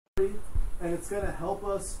and it's going to help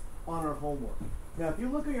us on our homework. Now, if you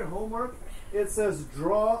look at your homework, it says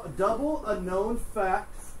double a known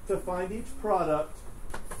fact to find each product,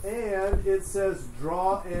 and it says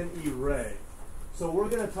draw an array. So we're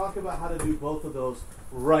going to talk about how to do both of those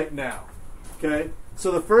right now. Okay?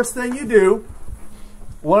 So the first thing you do,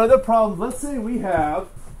 one of the problems, let's say we have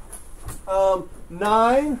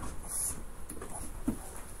 9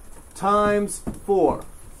 times 4.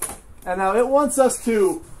 And now it wants us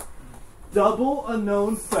to double a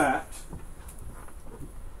known fact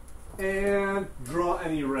and draw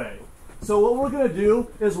an array. So what we're going to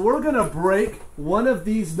do is we're going to break one of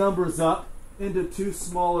these numbers up into 2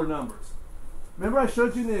 smaller numbers. Remember I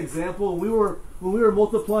showed you in the example when we were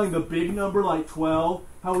multiplying the big number like 12,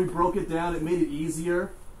 how we broke it down, it made it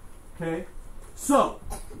easier. Okay? So,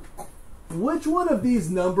 which one of these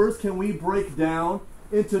numbers can we break down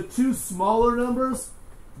into 2 smaller numbers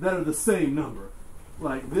that are the same number?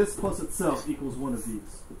 Like this plus itself equals one of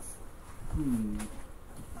these.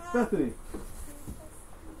 Bethany.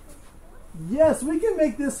 Yes, we can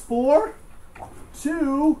make this 4.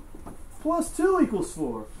 2 plus 2 equals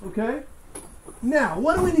 4. Okay? Now,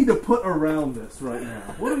 what do we need to put around this right now?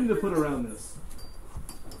 What do we need to put around this?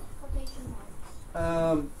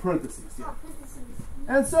 Parentheses, yeah.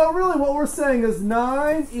 And so really what we're saying is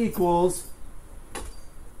 9 equals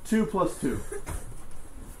 2 plus 2.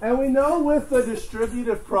 And we know with the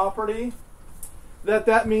distributive property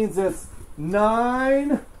that means it's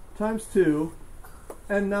 9 times 2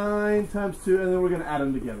 and 9 times 2, and then we're going to add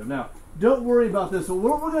them together. Now, don't worry about this. So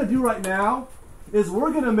what we're going to do right now is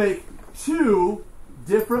we're going to make 2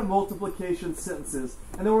 different multiplication sentences,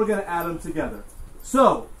 and then we're going to add them together.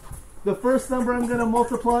 So, the first number I'm going to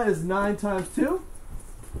multiply is 9 times 2.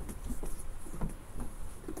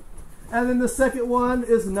 And then the second one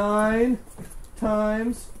is 9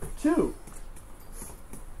 times 2.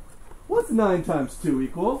 What's 9 times 2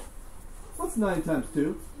 equal? What's 9 times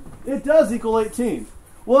 2? It does equal 18.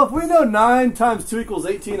 Well, if we know 9 times 2 equals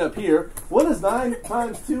 18 up here, what is 9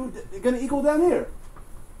 times 2 going to equal down here?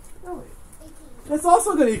 Really? It's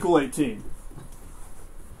also going to equal 18.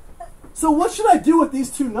 So what should I do with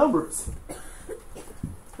these 2 numbers?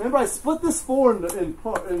 Remember, I split this 4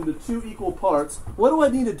 into 2 equal parts. What do I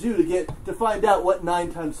need to do to find out what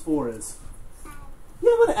 9 times 4 is?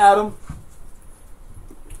 Yeah, I'm going to add them.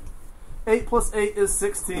 8 plus 8 is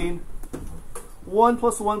 16. 1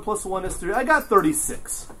 plus 1 plus 1 is 3. I got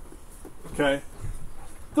 36. Okay?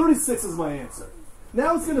 36 is my answer.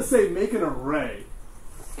 Now it's going to say make an array.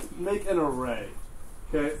 Make an array.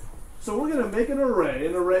 Okay? So we're going to make an array.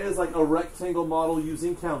 An array is like a rectangle model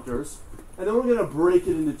using counters. And then we're going to break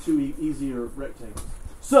it into 2 easier rectangles.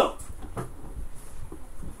 So,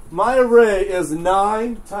 my array is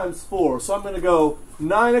 9 times 4. So I'm going to go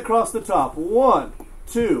 9 across the top. 1,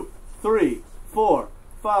 2, 3, 4,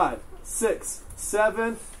 5, 6,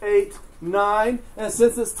 7, 8, 9. And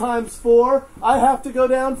since it's times 4, I have to go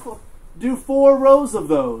down, do 4 rows of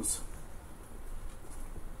those.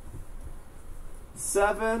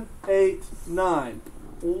 7, 8, 9.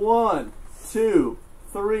 1, 2,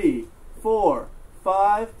 3, 4,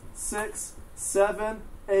 5, 6, 7,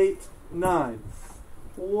 8, 9.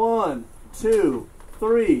 1, 2,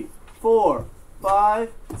 3, 4,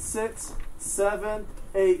 5, 6, 7,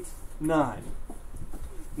 8, 9.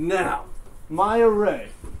 Now, my array.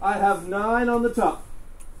 I have 9 on the top.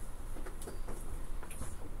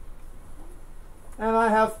 And I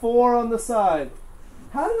have 4 on the side.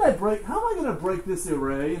 How am I going to break this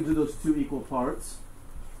array into those 2 equal parts?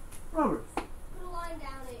 Robert. Put a line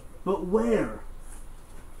down it. But where?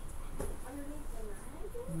 Underneath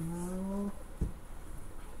the line? No.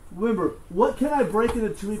 Remember, what can I break into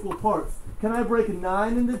 2 equal parts? Can I break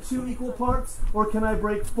 9 into 2 equal parts? Or can I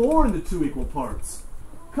break 4 into 2 equal parts?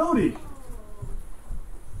 Cody.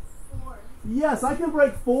 4. Yes, I can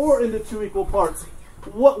break 4 into 2 equal parts.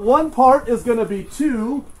 One part is going to be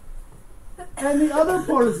 2, and the other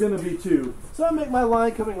part is going to be 2. So I make my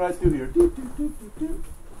line coming right through here. Doot, doot, doot, doot, doot.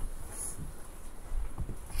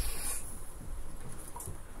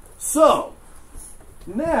 So,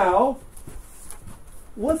 now,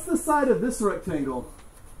 what's the side of this rectangle?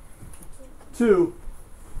 2.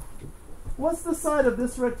 What's the side of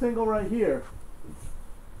this rectangle right here?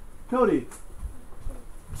 Cody?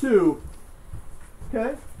 2.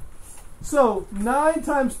 Okay? So, 9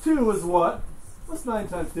 times 2 is what? What's 9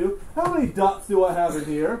 times 2? How many dots do I have in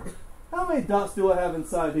here? How many dots do I have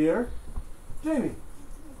inside here? Jamie?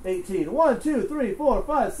 18. 1, 2, 3, 4,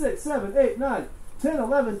 5, 6, 7, 8, 9, 10,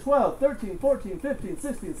 11, 12, 13, 14, 15,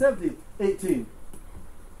 16, 17, 18.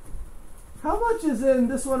 How much is in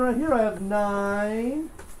this one right here? I have 9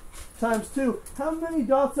 times 2. How many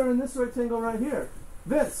dots are in this rectangle right here?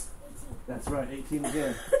 Vince? 18. That's right, 18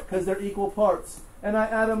 again. Because they're equal parts. And I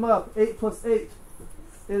add them up. 8 plus 8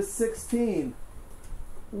 is 16.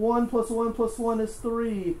 1 plus 1 plus 1 is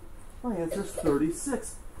 3. My answer is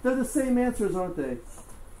 36. They're the same answers, aren't they?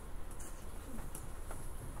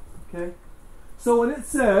 Okay? So when it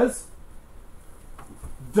says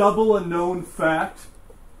double a known fact,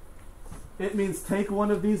 it means take one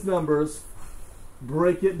of these numbers,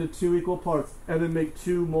 break it into 2 equal parts, and then make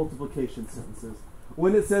 2 multiplication sentences.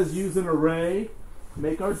 When it says use an array,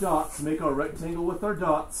 make our dots, make our rectangle with our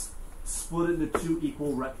dots, split it into 2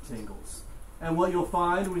 equal rectangles. And what you'll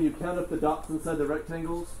find when you count up the dots inside the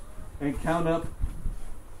rectangles and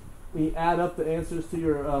when you add up the answers to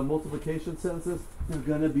your multiplication sentences, they're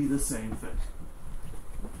going to be the same thing.